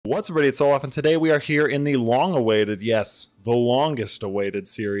What's up, everybody? It's Olaf, and today we are here in the long-awaited, yes, the longest-awaited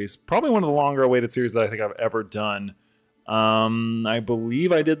series. Probably one of the longer-awaited series that I think I've ever done. I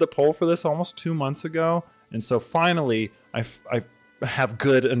believe I did the poll for this almost 2 months ago, and so finally I have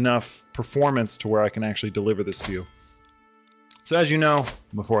good enough performance to where I can actually deliver this to you. So as you know,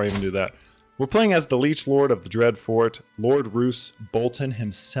 before I even do that, we're playing as the Leech Lord of the Dread Fort, Lord Roose Bolton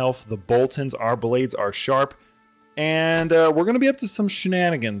himself. The Boltons, our blades are sharp. And we're going to be up to some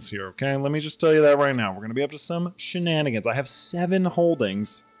shenanigans here, okay? Let me just tell you that right now. We're going to be up to some shenanigans. I have 7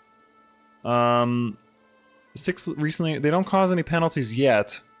 holdings. 6 recently. They don't cause any penalties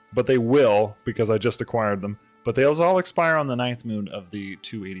yet, but they will because I just acquired them. But they all expire on the 9th moon of the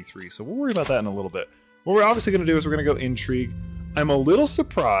 283, so we'll worry about that in a little bit. What we're obviously going to do is we're going to go intrigue. I'm a little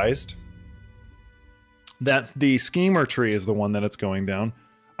surprised that the schemer tree is the one that it's going down.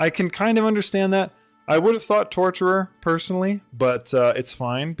 I can kind of understand that. I would have thought Torturer, personally, but it's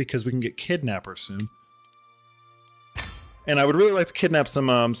fine because we can get Kidnapper soon. And I would really like to kidnap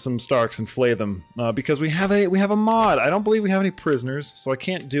some Starks and flay them because we have a mod. I don't believe we have any prisoners, so I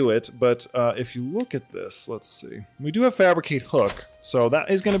can't do it. But if you look at this, let's see. We do have Fabricate Hook, so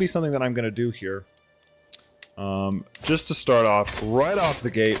that is going to be something that I'm going to do here. Just to start off, right off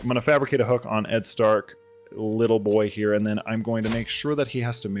the gate, I'm going to fabricate a hook on Ed Stark, little boy here, and then I'm going to make sure that he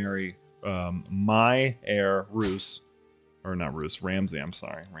has to marry my heir, Roose, or not Roose, Ramsay, I'm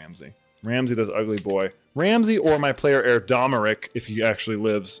sorry, Ramsay. Ramsay, this ugly boy. Ramsay or my player heir, Domeric, if he actually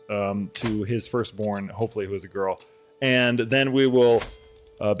lives, to his firstborn, hopefully who is a girl. And then we will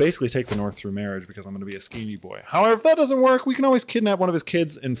basically take the North through marriage because I'm going to be a schemy boy. However, if that doesn't work, we can always kidnap one of his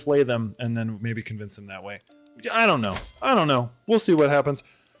kids and flay them and then maybe convince him that way. I don't know. I don't know. We'll see what happens.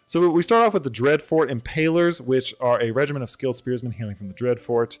 So we start off with the Dread Fort Impalers, which are a regiment of skilled spearsmen hailing from the Dread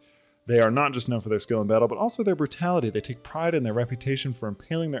Fort. They are not just known for their skill in battle, but also their brutality. They take pride in their reputation for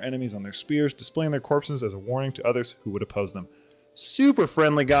impaling their enemies on their spears, displaying their corpses as a warning to others who would oppose them. Super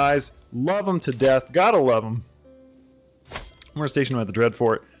friendly guys. Love them to death. Gotta love them. We're stationed at the Dread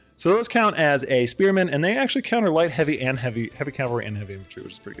Fort. So those count as a spearman, and they actually counter light, heavy, and heavy cavalry and heavy infantry,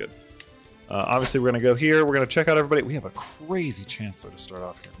 which is pretty good. Obviously, we're going to go here. We're going to check out everybody. We have a crazy chancellor to start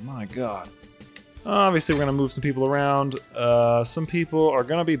off here. My God. Obviously, we're going to move some people around. Some people are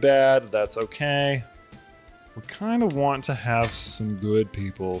going to be bad. That's okay. We kind of want to have some good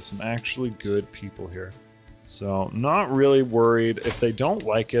people, some actually good people here. So, not really worried. If they don't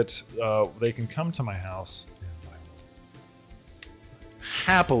like it, they can come to my house.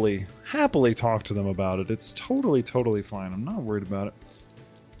 Happily talk to them about it. It's totally fine. I'm not worried about it.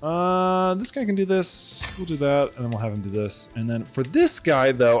 This guy can do this, we'll do that, and then we'll have him do this. And then for this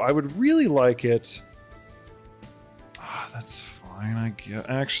guy, though, I would really like it... that's fine, I guess.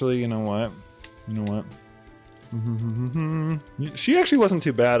 Actually, you know what? She actually wasn't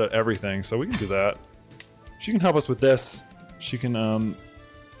too bad at everything, so we can do that. She can help us with this. She can,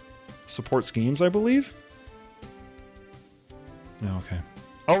 support schemes, I believe? Yeah, okay.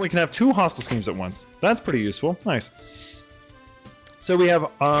 Oh, we can have 2 hostile schemes at once. That's pretty useful. Nice. So we have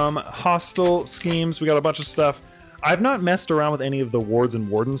hostile schemes. We got a bunch of stuff. I've not messed around with any of the wards and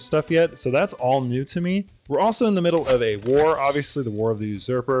wardens stuff yet, so that's all new to me. We're also in the middle of a war, obviously the War of the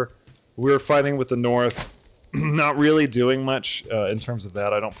Usurper. We're fighting with the North. Not really doing much in terms of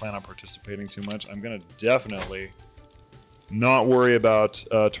that. I don't plan on participating too much. I'm going to definitely not worry about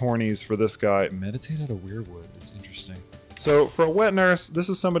tourneys for this guy. Meditate at a Weirwood. It's interesting. So for a wet nurse, this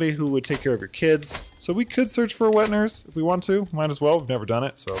is somebody who would take care of your kids. So we could search for a wet nurse if we want to. Might as well. We've never done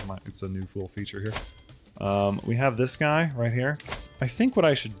it, so it's a new little feature here. We have this guy right here. I think what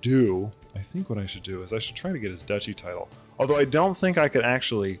I should do is I should try to get his duchy title. Although I don't think I could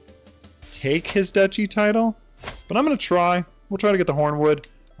actually take his duchy title, but I'm going to try. We'll try to get the Hornwood.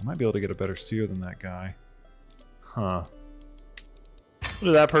 I might be able to get a better seer than that guy. Huh. What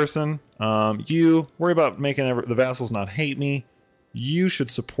is that person? You worry about making the vassals not hate me. You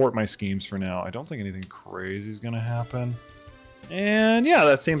should support my schemes for now. I don't think anything crazy is going to happen. And yeah,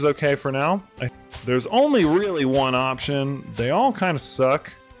 that seems okay for now. There's only really one option. They all kind of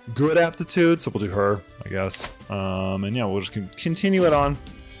suck. Good aptitude, so we'll do her, I guess. And yeah, we'll just continue it on.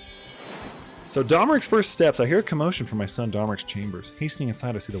 So Domeric's first steps. I hear a commotion from my son Domeric's chambers. Hastening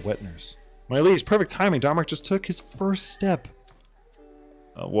inside, I see the wet nurse. My liege, perfect timing. Domeric just took his first step.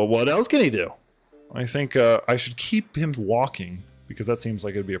 Well, what else can he do? I think I should keep him walking because that seems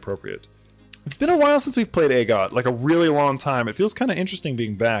like it'd be appropriate. It's been a while since we've played AGOT, like a really long time. It feels kind of interesting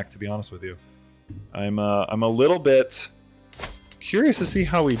being back, to be honest with you. I'm a little bit Curious to see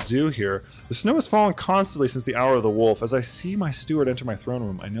how we do here. The snow has fallen constantly since the hour of the wolf. As I see my steward enter my throne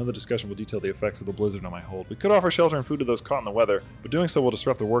room, I know the discussion will detail the effects of the blizzard on my hold. We could offer shelter and food to those caught in the weather, but doing so will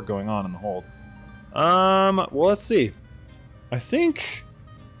disrupt the work going on in the hold. Well, let's see. I think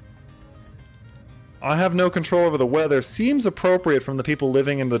I have no control over the weather. Seems appropriate from the people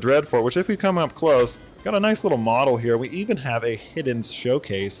living in the Dreadfort, which if we come up close, got a nice little model here. We even have a hidden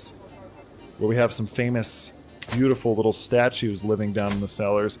showcase where we have some famous, beautiful little statues living down in the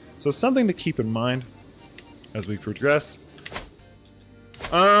cellars. So something to keep in mind as we progress.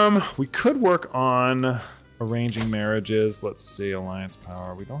 We could work on arranging marriages. Let's see, alliance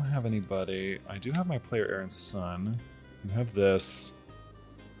power. We don't have anybody. I do have my player Aaron's son. You have this.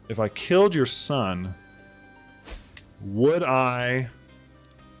 If I killed your son, would I...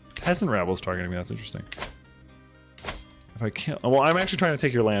 Peasant rabble's targeting me, that's interesting. If I kill... Well, I'm actually trying to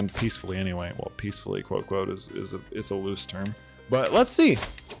take your land peacefully anyway. Well, peacefully, quote, quote, is a loose term. But let's see.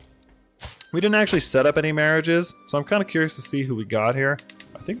 We didn't actually set up any marriages, so I'm kind of curious to see who we got here.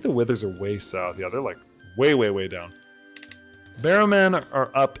 I think the Withers are way south. Yeah, they're like way, way, way down. Barrowmen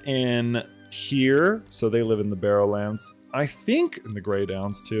are up in here, so they live in the Barrowlands. I think in the Grey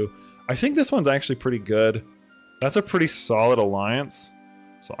Downs too. I think this one's actually pretty good. That's a pretty solid alliance.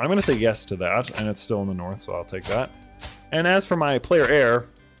 So I'm gonna say yes to that, and it's still in the north, so I'll take that. And as for my player heir,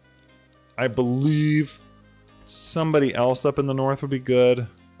 I believe somebody else up in the north would be good.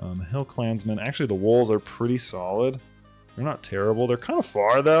 Hill Clansmen. Actually, the Wolves are pretty solid. They're not terrible. They're kind of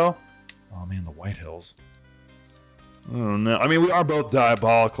far though. Oh man, the White Hills. Oh no. I mean, we are both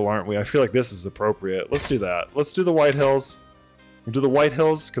diabolical, aren't we? I feel like this is appropriate. Let's do that. Let's do the White Hills. We'll do the White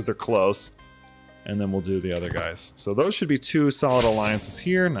Hills because they're close. And then we'll do the other guys. So those should be two solid alliances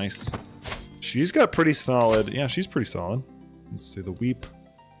here. Nice. She's got pretty solid. Yeah, she's pretty solid. Let's see the Weep.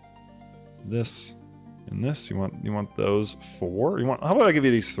 This and this. You want those 4? How about I give you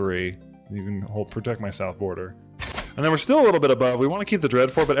these 3? You can protect my south border. And then we're still a little bit above. We want to keep the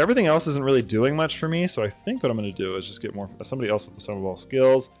Dreadfort, but everything else isn't really doing much for me. So I think what I'm going to do is just get more somebody else with the sum of all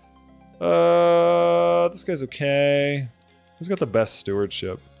skills. This guy's okay. Who's got the best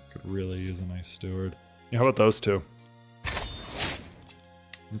stewardship? Could really use a nice steward. Yeah, how about those two?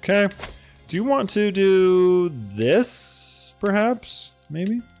 Okay. Do you want to do this, perhaps?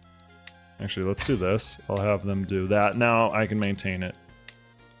 Maybe? Actually, let's do this. I'll have them do that. Now I can maintain it.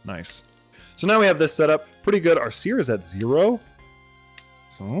 Nice. So now we have this set up. Pretty good. Our seer is at 0.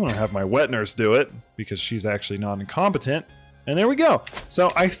 So I'm gonna have my wet nurse do it because she's actually not incompetent. And there we go.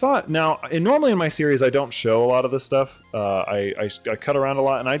 So I thought, now, normally in my series I don't show a lot of this stuff. I cut around a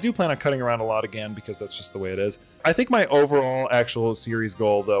lot, and I do plan on cutting around a lot again because that's just the way it is. I think my overall actual series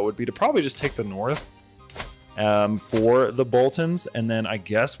goal, though, would be to probably just take the north for the Boltons, and then I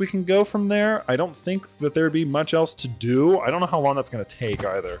guess we can go from there. I don't think that there'd be much else to do. I don't know how long that's going to take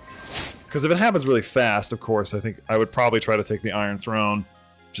either. Because if it happens really fast, of course, I think I would probably try to take the Iron Throne,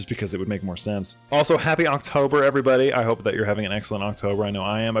 just because it would make more sense. Also, happy October, everybody. I hope that you're having an excellent October. I know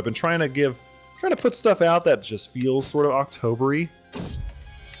I am. I've been trying to put stuff out that just feels sort of October-y.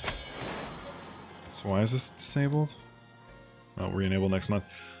 So why is this disabled? Oh, re-enable next month.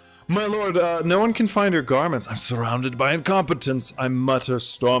 My lord, no one can find your garments. I'm surrounded by incompetence. I mutter,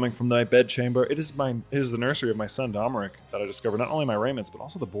 storming from thy bedchamber. It is the nursery of my son Domeric that I discovered not only my raiments, but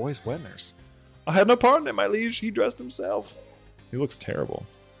also the boy's wet nurse. I had no part in it, my liege. He dressed himself. He looks terrible.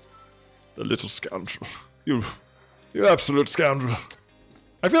 The little scoundrel. You absolute scoundrel.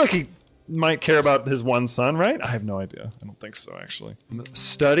 I feel like he might care about his one son, right? I have no idea. I don't think so, actually.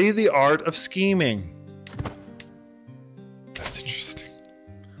 Study the art of scheming. That's interesting.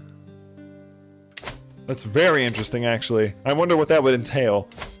 That's very interesting, actually. I wonder what that would entail.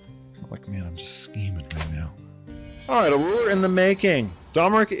 I'm like, man, I'm just scheming right now. Alright, a ruler in the making.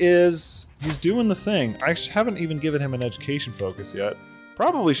 Domeric he's doing the thing. I haven't even given him an education focus yet.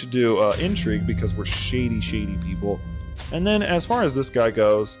 Probably should do intrigue because we're shady, shady people. And then as far as this guy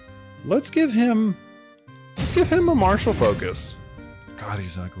goes, let's give him a martial focus. God,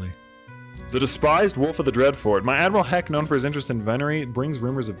 he's ugly. The despised wolf of the Dreadfort. My Admiral Heck, known for his interest in venery, brings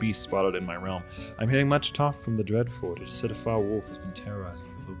rumors of beasts spotted in my realm. I'm hearing much talk from the Dreadfort. It is said a foul wolf has been terrorizing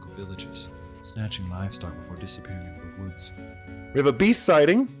the local villages, snatching livestock before disappearing into the woods. We have a beast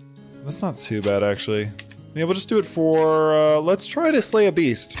sighting. That's not too bad, actually. Yeah, we'll just do it for, let's try to slay a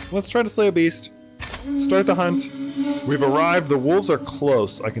beast. Let's try to slay a beast. Let's start the hunt. We've arrived. The wolves are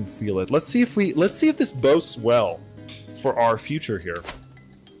close. I can feel it. Let's see if this boasts well for our future here.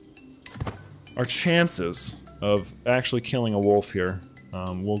 Our chances of actually killing a wolf here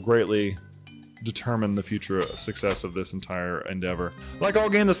will greatly determine the future success of this entire endeavor. Like all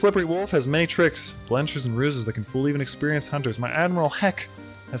game, the Slippery Wolf has many tricks, blunders, and ruses that can fool even experienced hunters. My Admiral Heck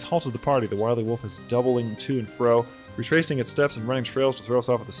has halted the party. The wily wolf is doubling to and fro, retracing its steps and running trails to throw us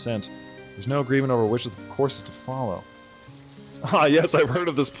off with the scent. There's no agreement over which of the courses to follow. Ah, yes, I've heard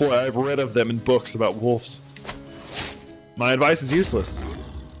of this ploy. I've read of them in books about wolves. My advice is useless.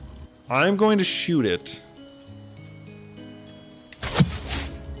 I'm going to shoot it.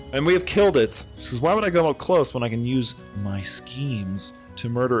 And we have killed it. Because why would I go up close when I can use my schemes to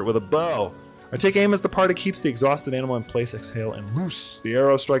murder it with a bow? I take aim as the party keeps the exhausted animal in place, exhale, and loose. The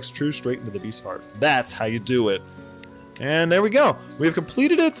arrow strikes true straight into the beast's heart. That's how you do it. And there we go. We have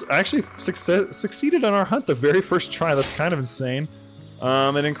completed it. Actually succeeded on our hunt the very first try. That's kind of insane.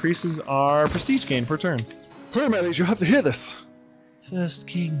 It increases our prestige gain per turn. Hurry, my liege, you have to hear this. First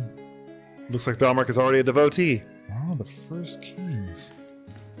king. Looks like Dalmark is already a devotee. Oh, the first kings.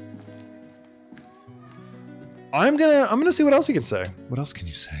 I'm gonna see what else he can say. What else can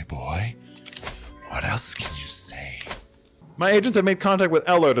you say, boy? What else can you say? My agents have made contact with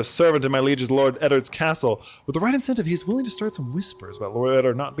Ellard, a servant in my liege's Lord Eddard's castle. With the right incentive, he is willing to start some whispers about Lord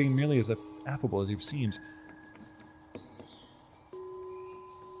Eddard not being nearly as affable as he seems.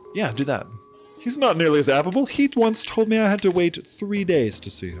 Yeah, do that. He's not nearly as affable. He once told me I had to wait 3 days to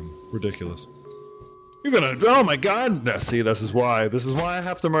see him. Ridiculous. You're gonna... Oh my god! No, see, this is why. This is why I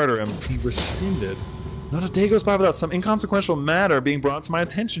have to murder him. He rescinded. Not a day goes by without some inconsequential matter being brought to my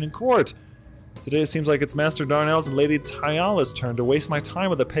attention in court. Today it seems like it's Master Darnell's and Lady Tyala's turn to waste my time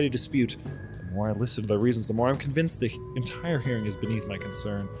with a petty dispute. The more I listen to their reasons, the more I'm convinced the entire hearing is beneath my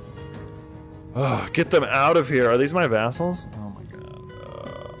concern. Ugh, get them out of here. Are these my vassals? Oh my god.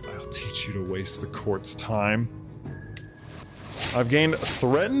 I'll teach you to waste the court's time. I've gained a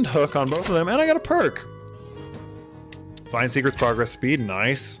threatened hook on both of them, and I got a perk. Find secrets, progress, speed,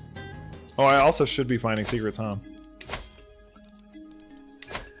 nice. Oh, I also should be finding secrets, huh?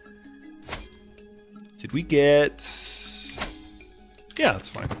 Did we get... Yeah, that's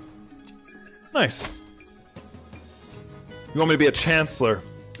fine. Nice. You want me to be a chancellor?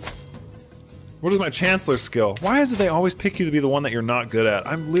 What is my chancellor skill? Why is it they always pick you to be the one that you're not good at?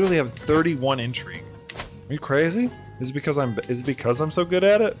 I literally have 31 intrigue. Are you crazy? Is it because I'm so good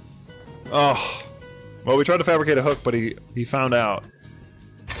at it? Oh. Well, we tried to fabricate a hook, but he found out.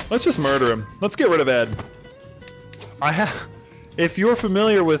 Let's just murder him. Let's get rid of Ed. If you're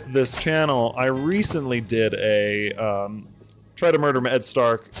familiar with this channel, I recently did a try to murder Ed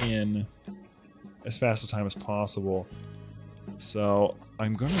Stark in as fast a time as possible. So I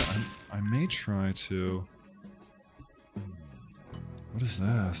may try to. What is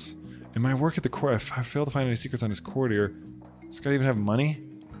this? In my work at the court, I failed to find any secrets on his courtier. Does this guy even have money?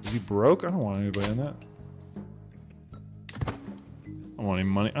 Is he broke? I don't want anybody in that. I don't want any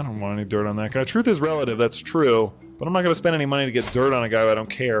money. I don't want any dirt on that guy. Truth is relative, that's true. But I'm not gonna spend any money to get dirt on a guy who I don't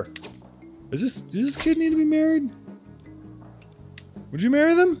care. Does this kid need to be married? Would you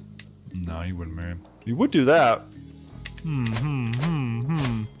marry them? No, you wouldn't marry him. You would do that.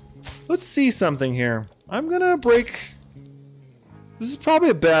 Let's see something here. I'm gonna break... This is probably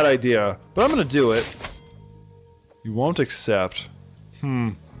a bad idea, but I'm gonna do it. You won't accept.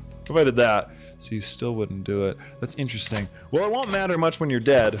 What if I did that? So you still wouldn't do it. That's interesting. Well, it won't matter much when you're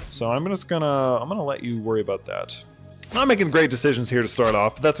dead, so I'm gonna let you worry about that. I'm not making great decisions here to start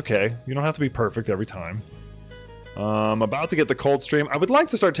off, but that's okay. You don't have to be perfect every time. About to get the cold stream. I would like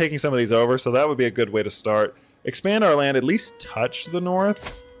to start taking some of these over, so that would be a good way to start. Expand our land, at least touch the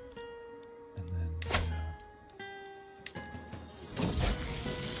north. And then,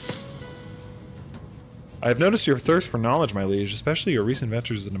 I have noticed your thirst for knowledge, my liege, especially your recent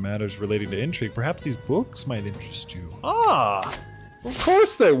ventures into matters relating to intrigue. Perhaps these books might interest you. Ah! Of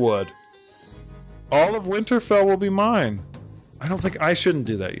course they would! All of Winterfell will be mine. I don't think I shouldn't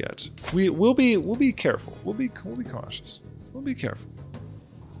do that yet. We'll be careful. We'll be cautious. We'll be careful.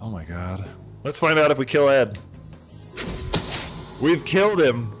 Oh my god. Let's find out if we kill Ed. We've killed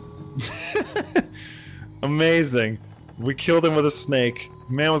him. Amazing. We killed him with a snake.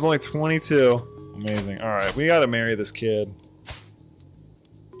 Man was only 22. Amazing. Alright, we gotta marry this kid.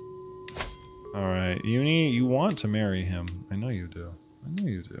 Alright, you want to marry him. I know you do. I know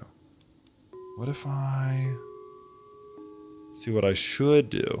you do. What if I... see what I should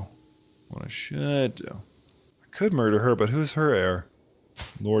do. What I should do. I could murder her, but who's her heir?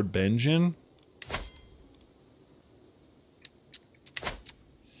 Lord Benjen?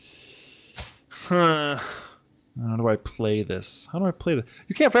 Huh. How do I play this? How do I play this?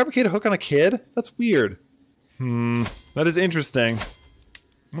 You can't fabricate a hook on a kid? That's weird. That is interesting.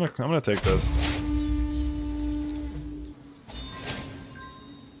 I'm gonna take this.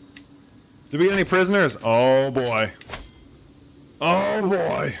 Did we get any prisoners? Oh boy. Oh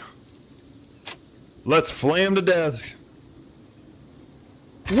boy. Let's flame to death.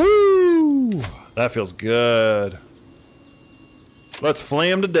 Woo! That feels good. Let's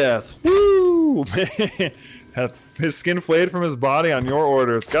flame to death. Woo! Man. Have his skin flayed from his body on your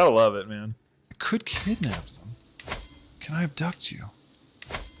orders. Gotta love it, man. I could kidnap them. Can I abduct you?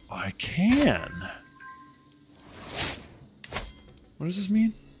 I can. What does this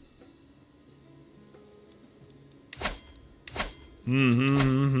mean?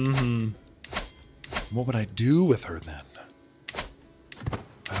 What would I do with her then?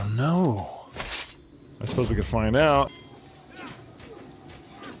 I don't know. I suppose we could find out.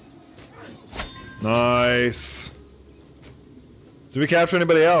 Nice. Did we capture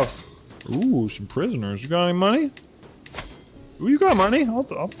anybody else? Ooh, some prisoners. You got any money? Ooh, you got money?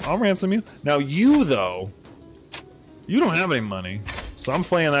 I'll ransom you. Now you, though, you don't have any money, so I'm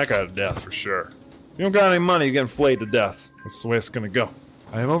flaying that guy to death for sure. If you don't got any money, you're getting flayed to death. That's the way it's gonna go.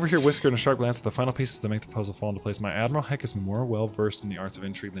 I am over here whiskering a sharp glance at the final pieces that make the puzzle fall into place. My Admiral Heck is more well-versed in the arts of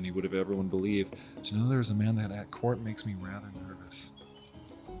intrigue than he would have everyone believe. To know there is a man that at court makes me rather nervous.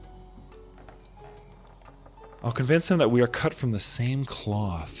 I'll convince him that we are cut from the same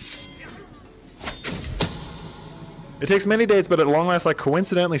cloth. It takes many days, but at long last I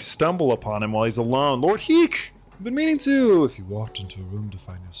coincidentally stumble upon him while he's alone. Lord Heek! I've been meaning to! If you walked into a room to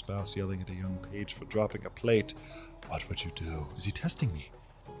find your spouse yelling at a young page for dropping a plate, what would you do? Is he testing me?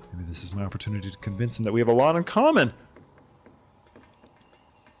 Maybe this is my opportunity to convince him that we have a lot in common.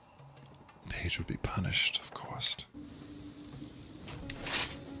 The page would be punished, of course.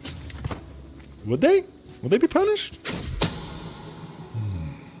 Would they? Would they be punished?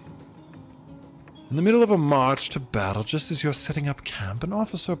 In the middle of a march to battle, just as you're setting up camp, an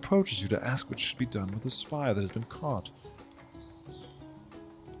officer approaches you to ask what should be done with a spy that has been caught.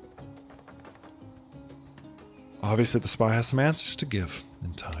 Obviously, the spy has some answers to give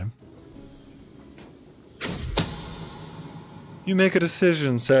in time. You make a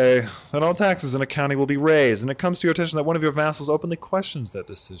decision, say that all taxes in a county will be raised, and it comes to your attention that one of your vassals openly questions that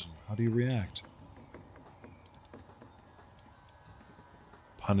decision. How do you react?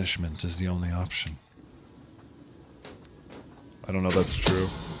 Punishment is the only option. I don't know if that's true.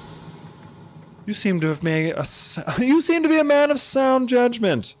 You seem to have made you seem to be a man of sound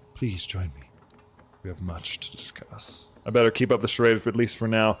judgment. Please join me. We have much to discuss. I better keep up the charade, at least for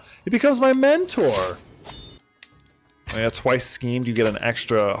now. He becomes my mentor. Oh yeah, twice schemed, you get an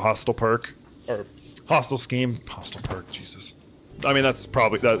extra hostile perk. Or hostile scheme, hostile perk, Jesus. I mean, that's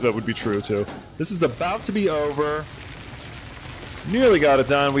probably, that would be true too. This is about to be over. Nearly got it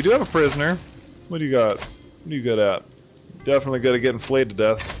done. We do have a prisoner. What do you got? What are you good at? Definitely good at getting flayed to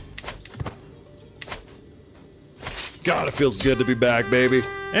death. God, it feels good to be back, baby.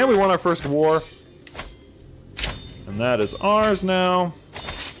 And we won our first war. And that is ours now.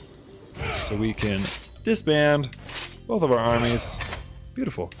 So we can disband both of our armies.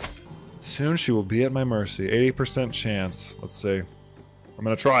 Beautiful. Soon she will be at my mercy. 80% chance. Let's see. I'm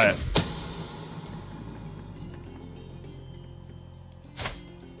gonna try it.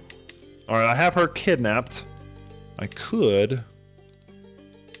 Alright, I have her kidnapped. I could...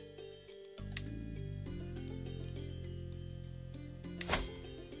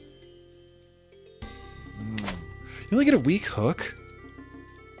 You only get a weak hook?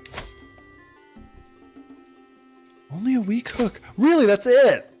 Only a weak hook? Really, that's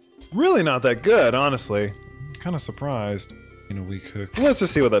it? Really not that good, honestly. I'm kind of surprised. In a weak hook. Let's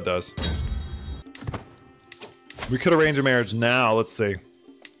just see what that does. We could arrange a marriage now, let's see.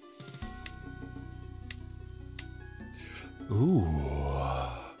 Ooh.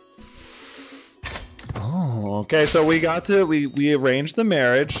 Oh, okay, so we got to, we arranged the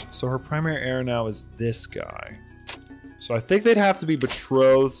marriage. So her primary heir now is this guy. So I think they'd have to be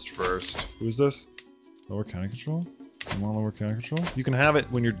betrothed first. Who is this? Lower county control? You want lower county control? You can have it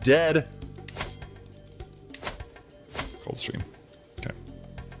when you're dead. Coldstream.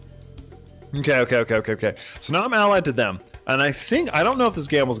 Okay. So now I'm allied to them. And I think, I don't know if this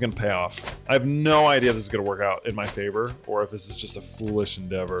gamble is going to pay off. I have no idea if this is going to work out in my favor, or if this is just a foolish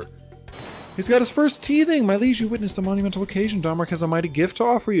endeavor. He's got his first teething! My liege, you witnessed a monumental occasion. Denmark has a mighty gift to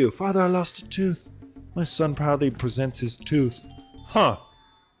offer you. Father, I lost a tooth. My son proudly presents his tooth. Huh.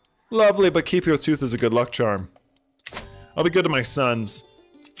 Lovely, but keep your tooth as a good luck charm. I'll be good to my sons.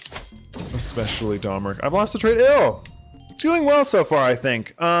 Especially Denmark. I've lost a trade. Ew! Doing well so far, I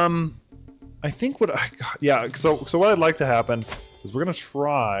think. I think what yeah, so what I'd like to happen is we're gonna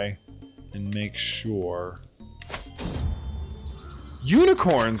try and make sure.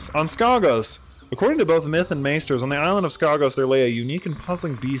 Unicorns on Skagos! According to both myth and maesters, on the island of Skagos there lay a unique and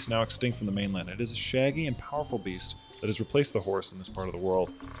puzzling beast now extinct from the mainland. It is a shaggy and powerful beast that has replaced the horse in this part of the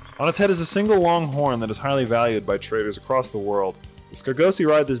world. On its head is a single long horn that is highly valued by traders across the world. The Skagosi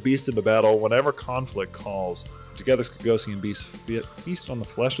ride this beast into battle whenever conflict calls. Together, Skagosi and beasts feast on the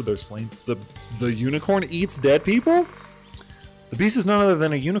flesh of their slain. The unicorn eats dead people? The beast is none other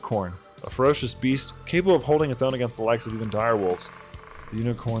than a unicorn, a ferocious beast capable of holding its own against the likes of even dire wolves. The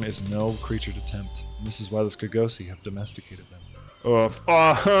unicorn is no creature to tempt, and this is why the Skagosi have domesticated them.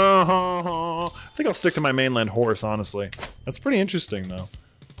 I think I'll stick to my mainland horse, honestly. That's pretty interesting, though.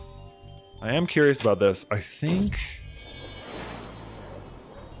 I am curious about this. I think...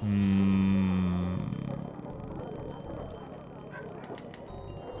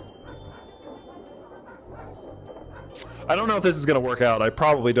 I don't know if this is going to work out. I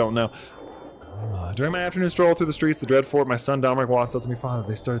probably don't know. During my afternoon stroll through the streets, the dread fort, my son Dominic walks up to me. Father,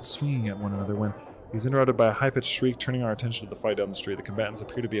 they started swinging at one another when he was interrupted by a high-pitched shriek, turning our attention to the fight down the street. The combatants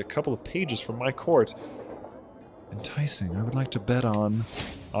appear to be a couple of pages from my court. Enticing. I would like to bet on...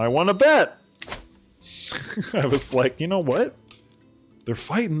 I want to bet! I was like, you know what? They're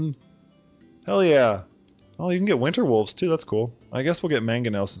fighting. Hell yeah. Oh, you can get winter wolves too. That's cool. I guess we'll get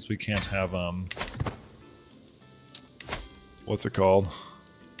mangonel since we can't have, what's it called?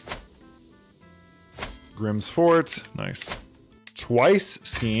 Grimm's Fort. Nice. Twice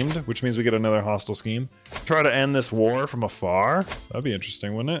schemed, which means we get another hostile scheme. Try to end this war from afar. That'd be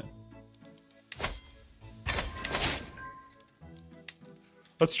interesting, wouldn't it?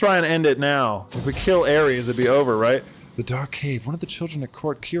 Let's try and end it now. If we kill Ares, it'd be over, right? The dark cave. One of the children at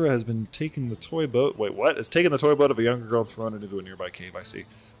court, Kira, has been taking the toy boat. Wait, what? Has taken the toy boat of a younger girl and thrown it into a nearby cave. I see.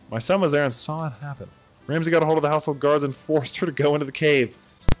 My son was there and saw it happen. Ramsey got a hold of the household guards and forced her to go into the cave.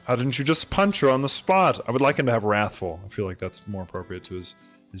 How didn't you just punch her on the spot? I would like him to have wrathful. I feel like that's more appropriate to his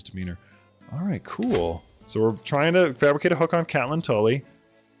demeanor. Alright, cool. So we're trying to fabricate a hook on Catelyn Tully.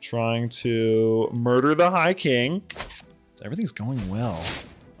 Trying to murder the High King. Everything's going well.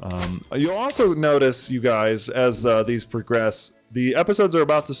 You'll also notice, you guys, as these progress, the episodes are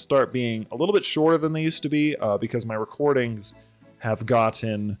about to start being a little bit shorter than they used to be because my recordings have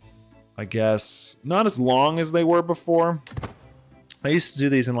gotten, I guess, not as long as they were before. I used to do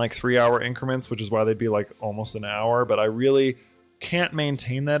these in like 3-hour increments, which is why they'd be like almost an hour, but I really can't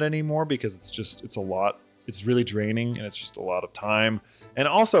maintain that anymore because it's a lot. It's really draining and it's just a lot of time. And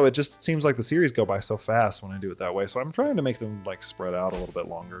also it just seems like the series go by so fast when I do it that way. So I'm trying to make them like spread out a little bit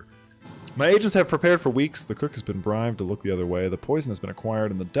longer. My agents have prepared for weeks. The cook has been bribed to look the other way. The poison has been acquired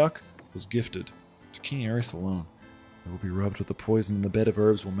and the duck was gifted to King Ares alone. It will be rubbed with the poison and the bed of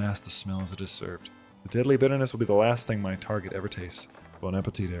herbs will mask the smell as it is served. The deadly bitterness will be the last thing my target ever tastes. Bon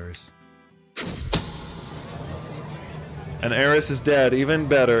appetit, Ares. And Ares is dead, even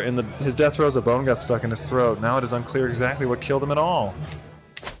better. In his death throes, a bone got stuck in his throat. Now it is unclear exactly what killed him at all.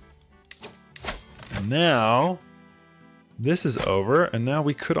 And now, this is over, and now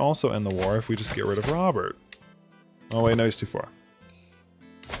we could also end the war if we just get rid of Robert. Oh wait, no, he's too far.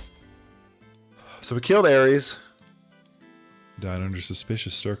 So we killed Ares. Died under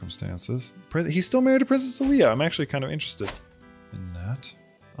suspicious circumstances. He's still married to Princess Aaliyah. I'm actually kind of interested in that.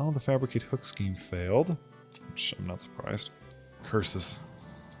 Oh, the fabricate hook scheme failed. Which I'm not surprised. Curses.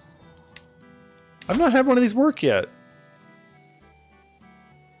 I've not had one of these work yet.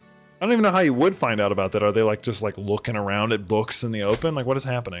 I don't even know how you would find out about that. Are they like just like looking around at books in the open? Like what is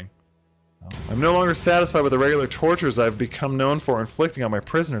happening? I'm no longer satisfied with the regular tortures I've become known for inflicting on my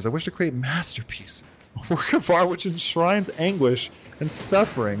prisoners. I wish to create masterpiece. A work of art which enshrines anguish and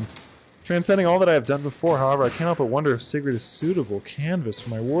suffering, transcending all that I have done before. However, I can't help but wonder if Sigrid is suitable canvas for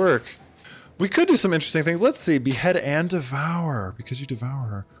my work. We could do some interesting things. Let's see. Behead and devour. Because you devour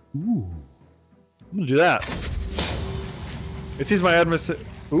her. Ooh. I'm gonna do that. It seems my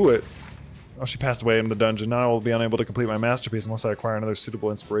Ooh, oh, she passed away in the dungeon. Now I will be unable to complete my masterpiece unless I acquire another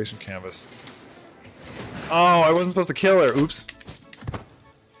suitable inspiration canvas. Oh, I wasn't supposed to kill her. Oops.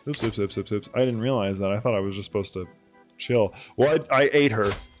 Oops, oops, oops, oops, oops. I didn't realize that. I thought I was just supposed to chill. Well, I ate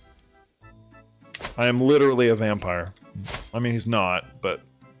her. I am literally a vampire. I mean, he's not, but...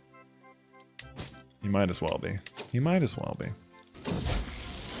 he might as well be. He might as well be.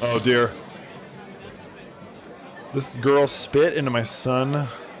 Oh dear. This girl spit into my son.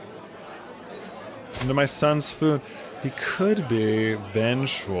 Into my son's food. He could be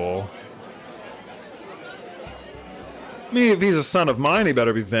vengeful. I mean, if he's a son of mine, he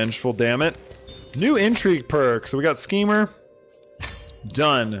better be vengeful, damn it. New intrigue perk. So we got schemer.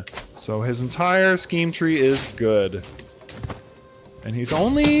 Done. So his entire scheme tree is good. And he's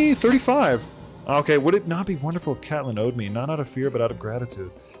only 35. Okay, would it not be wonderful if Catelyn owed me, not out of fear but out of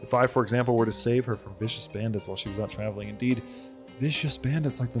gratitude? If I, for example, were to save her from vicious bandits while she was out traveling. Indeed, vicious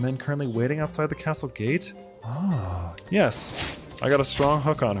bandits like the men currently waiting outside the castle gate? Ah, yes. I got a strong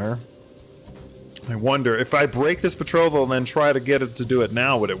hook on her. I wonder, if I break this betrothal and then try to get it to do it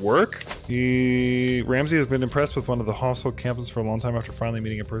now, would it work? Ramsay has been impressed with one of the household captains for a long time after finally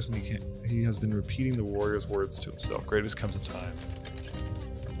meeting in person. He has been repeating the warrior's words to himself. Greatest comes in time.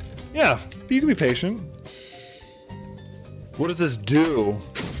 Yeah, but you can be patient. What does this do?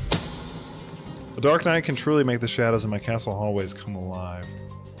 A dark night can truly make the shadows in my castle hallways come alive.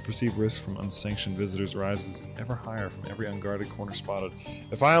 Perceived risk from unsanctioned visitors rises ever higher from every unguarded corner spotted.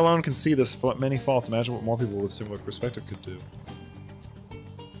 If I alone can see this many faults, imagine what more people with similar perspective could do.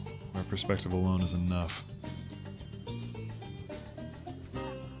 My perspective alone is enough.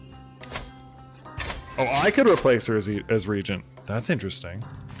 Oh, I could replace her as regent. That's interesting.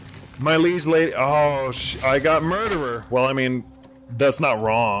 My liege lady. Oh, I got murderer. Well, I mean, that's not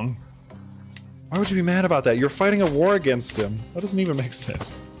wrong. Why would you be mad about that? You're fighting a war against him. That doesn't even make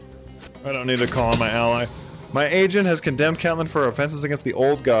sense. I don't need to call on my ally. My agent has condemned Catelyn for offenses against the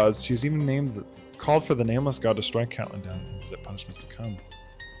old gods. She's even called for the nameless god to strike Catelyn down into the punishments to come.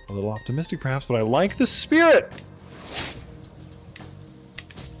 A little optimistic, perhaps, but I like the spirit.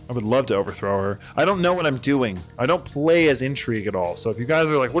 I would love to overthrow her. I don't know what I'm doing. I don't play as intrigue at all. So if you guys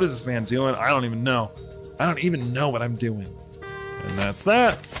are like, what is this man doing? I don't even know. I don't even know what I'm doing. And that's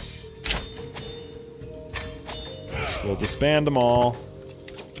that. We'll disband them all.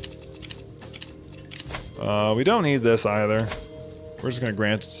 We don't need this either. We're just gonna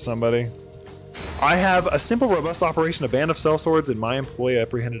grant it to somebody. I have a simple, robust operation. A band of sellswords and my employee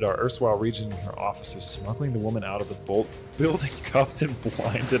apprehended our erstwhile regent in her offices, smuggling the woman out of the building, cuffed and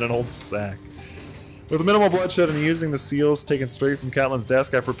blind in an old sack. With minimal bloodshed and using the seals taken straight from Catelyn's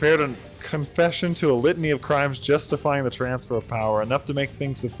desk, I prepared a confession to a litany of crimes justifying the transfer of power, enough to make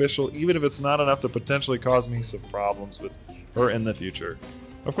things official, even if it's not enough to potentially cause me some problems with her in the future.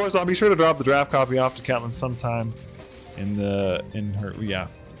 Of course, I'll be sure to drop the draft copy off to Catelyn sometime in her. Yeah,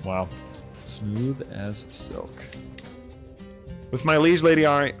 wow. Smooth as silk. With my liege lady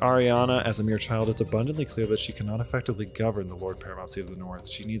Ariana as a mere child, it's abundantly clear that she cannot effectively govern the Lord Paramount Seat of the North.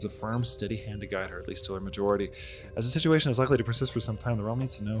 She needs a firm, steady hand to guide her, at least till her majority. As the situation is likely to persist for some time, the realm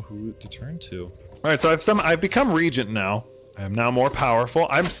needs to know who to turn to. Alright, so I've become regent now. I am now more powerful.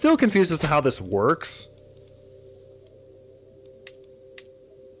 I'm still confused as to how this works.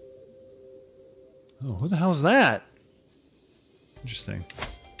 Oh, who the hell is that? Interesting.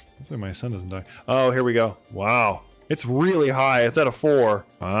 Hopefully my son doesn't die. Oh, here we go. Wow. It's really high. It's at a 4.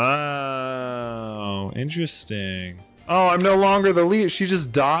 Oh, interesting. Oh, I'm no longer the lead. She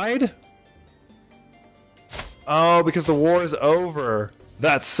just died? Oh, because the war is over.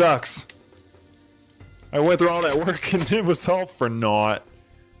 That sucks. I went through all that work and it was all for naught.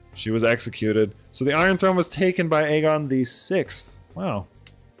 She was executed. So the Iron Throne was taken by Aegon the 6th. Wow.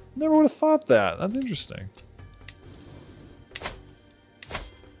 Never would have thought that. That's interesting.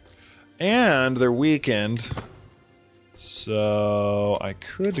 And they're weakened. So I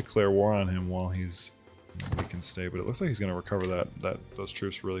could declare war on him while he's in a weakened state, but it looks like he's gonna recover those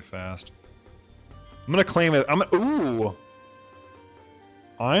troops really fast. I'm gonna claim it. Ooh!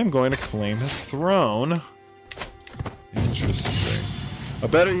 I'm going to claim his throne. Interesting. A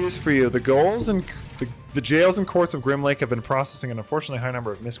better use for you. The goals and the jails and courts of Grim Lake have been processing an unfortunately high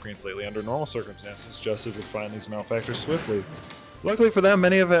number of miscreants lately. Under normal circumstances, justice would find these malefactors swiftly. Luckily for them,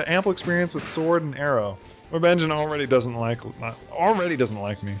 many have ample experience with sword and arrow. Lord Benjen already doesn't like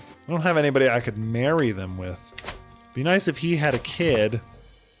me. I don't have anybody I could marry them with. Be nice if he had a kid,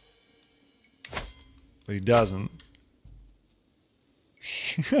 but he doesn't.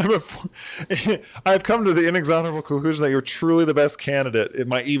 I've come to the inexorable conclusion that you're truly the best candidate,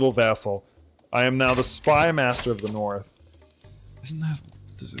 my evil vassal. I am now the spy master of the North. Isn't that...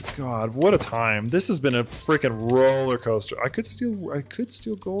 God, what a time. This has been a freaking roller coaster. I could steal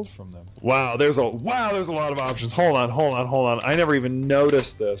gold from them. Wow, there's a lot of options. Hold on. I never even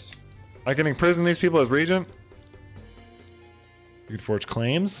noticed this. I can imprison these people as regent. You could forge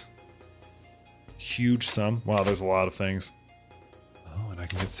claims. Huge sum. Wow, there's a lot of things. Oh, and I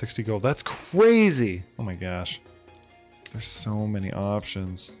can get 60 gold. That's crazy. Oh my gosh. There's so many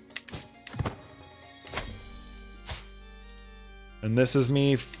options. And this is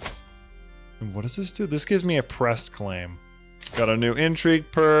me. And what does this do? This gives me a pressed claim. Got a new intrigue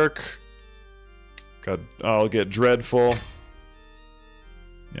perk. I'll get dreadful.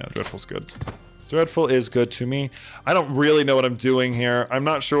 Yeah, dreadful's good. Dreadful is good to me. I don't really know what I'm doing here. I'm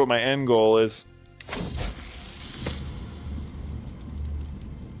not sure what my end goal is.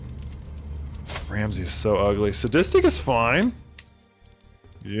 Ramsey is so ugly. Sadistic is fine.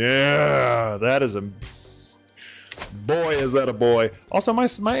 Yeah, that is a... Boy, is that a boy. Also, my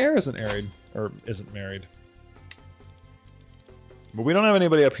heir isn't married. Or isn't married. But we don't have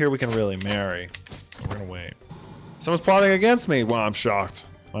anybody up here we can really marry. So we're gonna wait. Someone's plotting against me. Wow, I'm shocked.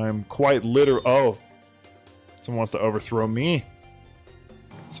 I'm quite literal. Oh. Someone wants to overthrow me.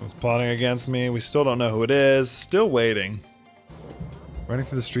 Someone's plotting against me. We still don't know who it is. Still waiting. Running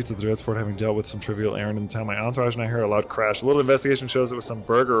through the streets of the Dreadsfort, having dealt with some trivial errand in town, my entourage and I heard a loud crash. A little investigation shows it was some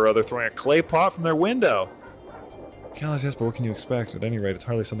burger or other throwing a clay pot from their window. Careless, yes, but what can you expect? At any rate, it's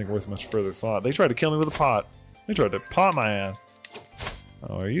hardly something worth much further thought. They tried to kill me with a pot. They tried to pot my ass.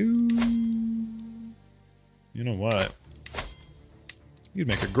 Oh, are you... You know what? You'd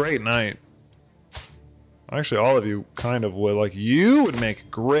make a great knight. Actually, all of you kind of would. Like, you would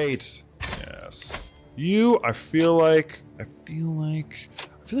make great. Yes. You, I feel like a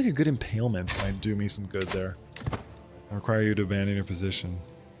good impalement might do me some good there. I require you to abandon your position.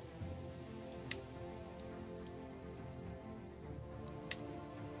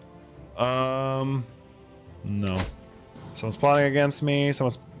 No. Someone's plotting against me.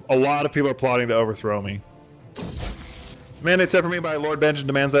 A lot of people are plotting to overthrow me. Mandate set for me by Lord Benjamin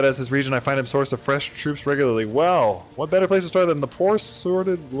demands that as his region I find him source of fresh troops regularly. Well, what better place to start than the poor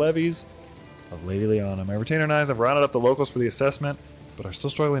sordid levies of Lady Lyanna. My retainer and I have rounded up the locals for the assessment, but are still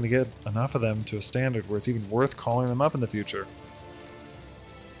struggling to get enough of them to a standard where it's even worth calling them up in the future.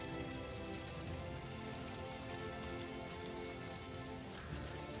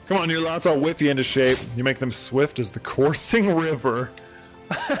 Come on, you lots, I'll whip you into shape. You make them swift as the coursing river.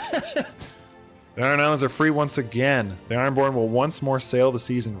 The Iron Islands are free once again. The Ironborn will once more sail the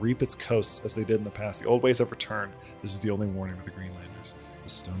seas and reap its coasts as they did in the past. The old ways have returned. This is the only warning for the Greenlanders. The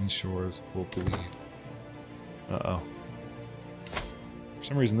stony shores will bleed. Uh-oh. For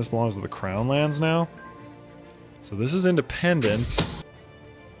some reason, this belongs to the Crown Lands now. So this is independent.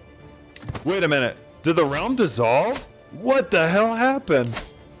 Wait a minute. Did the realm dissolve? What the hell happened?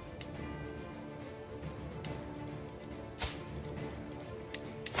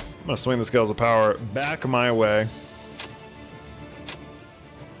 I'm gonna swing the scales of power back my way.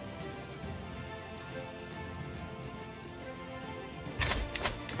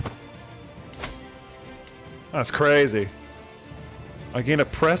 That's crazy. I gain a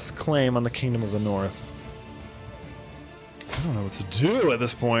press claim on the Kingdom of the North. I don't know what to do at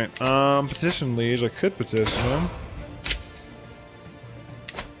this point. Petition Liege. I could petition him.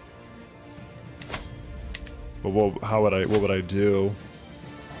 But what would I do?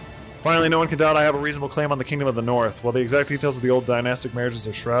 Finally, no one can doubt I have a reasonable claim on the Kingdom of the North. While the exact details of the old dynastic marriages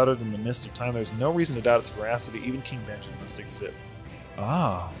are shrouded in the mist of time, there's no reason to doubt its veracity. Even King Benjamin must stick to it.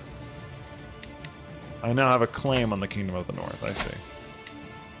 Ah. I now have a claim on the Kingdom of the North, I see.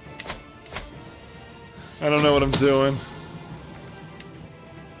 I don't know what I'm doing.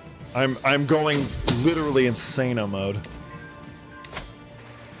 I'm going literally insano mode.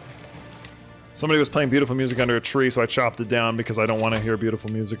 Somebody was playing beautiful music under a tree, so I chopped it down because I don't want to hear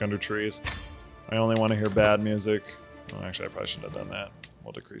beautiful music under trees. I only want to hear bad music. Well, actually, I probably shouldn't have done that.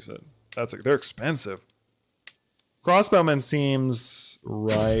 We'll decrease it. They're expensive. Crossbowman seems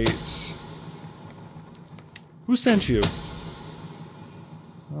right. Who sent you?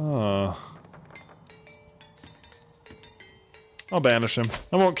 Oh. I'll banish him.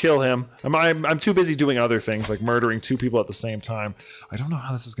 I won't kill him. I'm too busy doing other things, like murdering 2 people at the same time. I don't know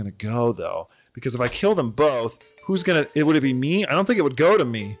how this is gonna go, though. Because if I kill them both, who's gonna... Would it be me? I don't think it would go to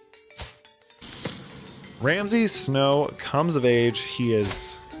me. Ramsay Snow comes of age. He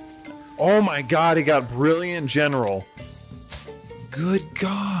is... Oh my god, he got Brilliant General. Good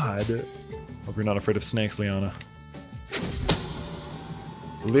god. Hope you're not afraid of snakes, Lyanna.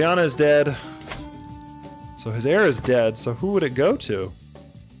 Lyanna is dead. So his heir is dead, so who would it go to?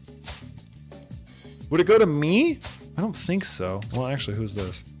 Would it go to me? I don't think so. Well, actually, who's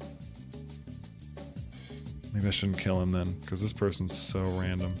this? Maybe I shouldn't kill him then, because this person's so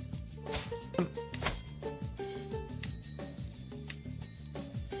random.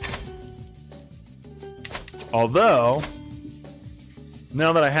 Although,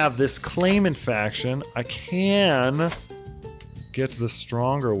 now that I have this claimant faction, I can get the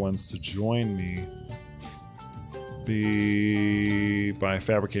stronger ones to join me. By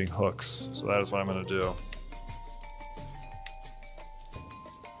fabricating hooks. So that is what I'm gonna do.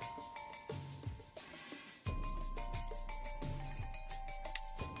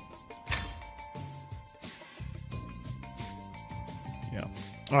 Yeah.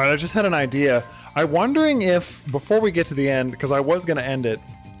 Alright, I just had an idea. I'm wondering if, before we get to the end, because I was gonna end it,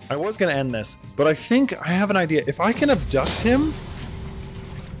 I was gonna end this, but I think I have an idea. If I can abduct him,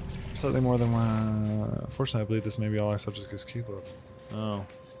 Slightly more than one. Fortunately, I believe this may be all our subjects keep of. Oh.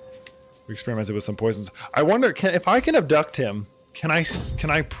 We experimented with some poisons. I wonder, if I can abduct him, can I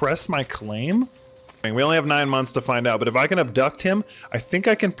press my claim? We only have 9 months to find out, but if I can abduct him, I think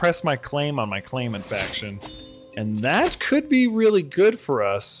I can press my claim on my claimant faction. And that could be really good for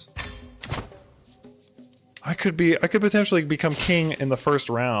us. I could potentially become king in the first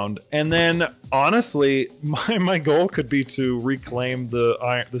round, and then honestly, my goal could be to reclaim the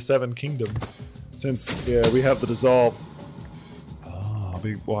 7 kingdoms, since we have the dissolved. Oh, I'll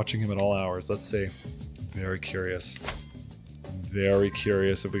be watching him at all hours. Let's see. Very curious. Very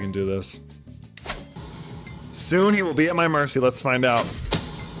curious if we can do this. Soon he will be at my mercy. Let's find out.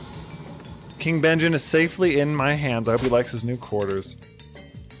 King Benjen is safely in my hands. I hope he likes his new quarters.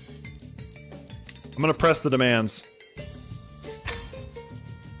 I'm gonna press the demands.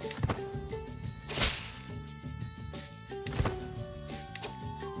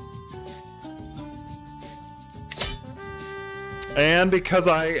 And because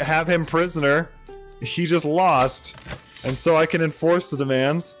I have him prisoner, he just lost. And so I can enforce the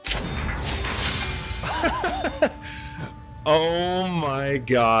demands. Oh my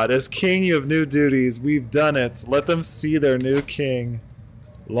god. As king, you have new duties. We've done it. Let them see their new king.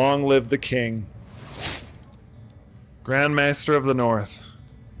 Long live the king. Grand Master of the North.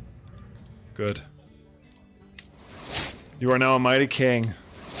 Good. You are now a mighty king.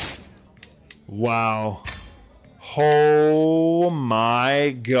 Wow. Oh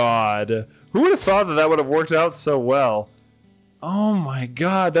my god. Who would have thought that that would have worked out so well? Oh my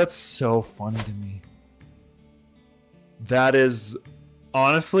god, that's so funny to me. That is...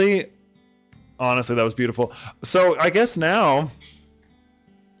 Honestly, that was beautiful. So, I guess now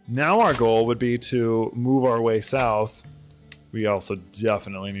our goal would be to move our way south. We also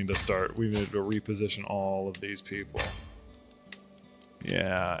definitely need to we need to reposition all of these people.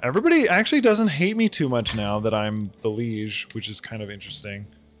 Yeah, everybody actually doesn't hate me too much now that I'm the liege, which is kind of interesting.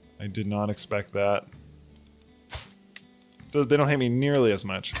 I did not expect that. They don't hate me nearly as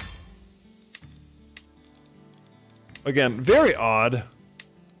much. Again, very odd.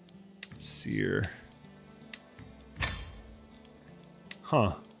 Seer.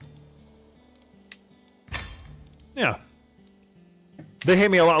 Huh. Yeah. They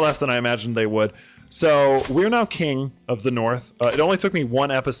hate me a lot less than I imagined they would. So, we're now king of the North. It only took me 1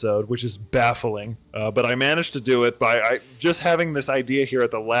 episode, which is baffling. But I managed to do it by just having this idea here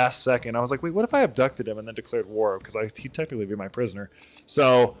at the last second. I was like, wait, what if I abducted him and then declared war? Because he'd technically be my prisoner.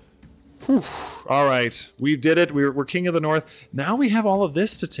 So, whew, all right. We did it. We're king of the North. Now we have all of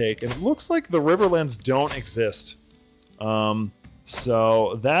this to take. And it looks like the Riverlands don't exist.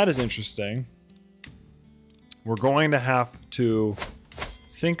 So, that is interesting. We're going to have to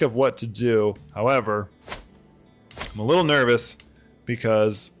think of what to do. However, I'm a little nervous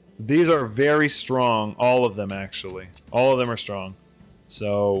because these are very strong. All of them, actually. All of them are strong.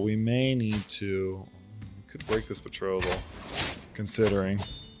 So we may need to... We could break this betrothal, considering.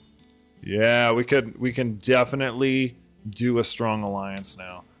 Yeah, we can definitely do a strong alliance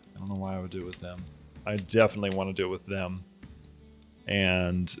now. I don't know why I would do it with them. I definitely want to do it with them.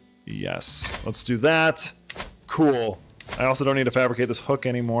 And yes, let's do that. Cool. I also don't need to fabricate this hook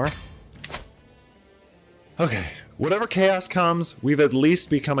anymore. Okay, whatever chaos comes, we've at least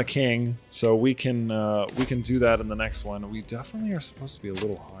become a king, so we can do that in the next one. We definitely are supposed to be a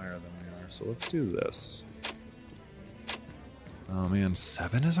little higher than we are, so let's do this. Oh man,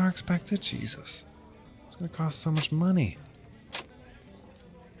 7 is our expected? Jesus. It's gonna cost so much money.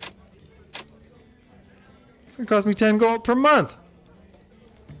 It's gonna cost me 10 gold per month.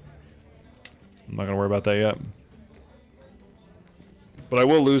 I'm not gonna worry about that yet. But I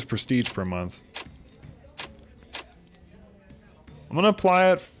will lose prestige per month. I'm gonna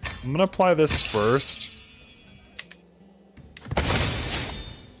apply this first.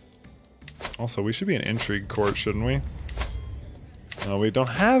 Also, we should be an intrigue court, shouldn't we? No, we don't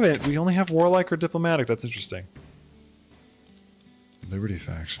have it. We only have warlike or diplomatic. That's interesting. Liberty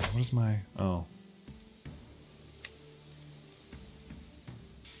faction. What is my... Oh.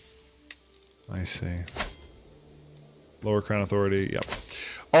 I see. Lower Crown Authority, yep.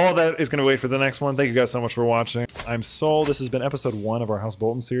 All that is going to wait for the next one. Thank you guys so much for watching. I'm Sol. This has been episode 1 of our House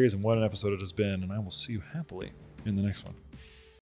Bolton series, and what an episode it has been, and I will see you happily in the next one.